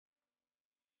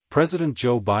President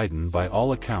Joe Biden, by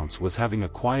all accounts, was having a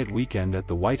quiet weekend at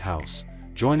the White House,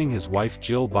 joining his wife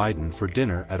Jill Biden for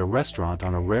dinner at a restaurant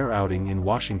on a rare outing in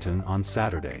Washington on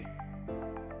Saturday.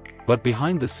 But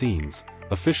behind the scenes,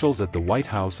 officials at the White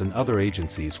House and other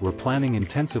agencies were planning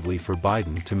intensively for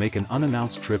Biden to make an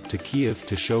unannounced trip to Kyiv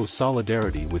to show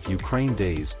solidarity with Ukraine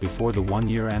days before the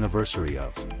one-year anniversary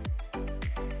of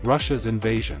Russia's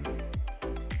invasion.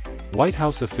 White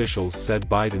House officials said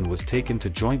Biden was taken to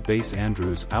Joint Base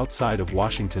Andrews outside of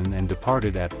Washington and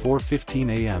departed at 4:15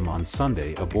 a.m. on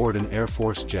Sunday aboard an Air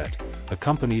Force jet,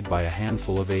 accompanied by a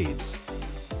handful of aides.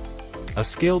 A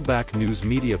scaled-back news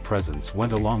media presence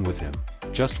went along with him,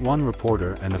 just one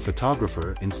reporter and a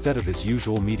photographer instead of his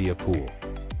usual media pool.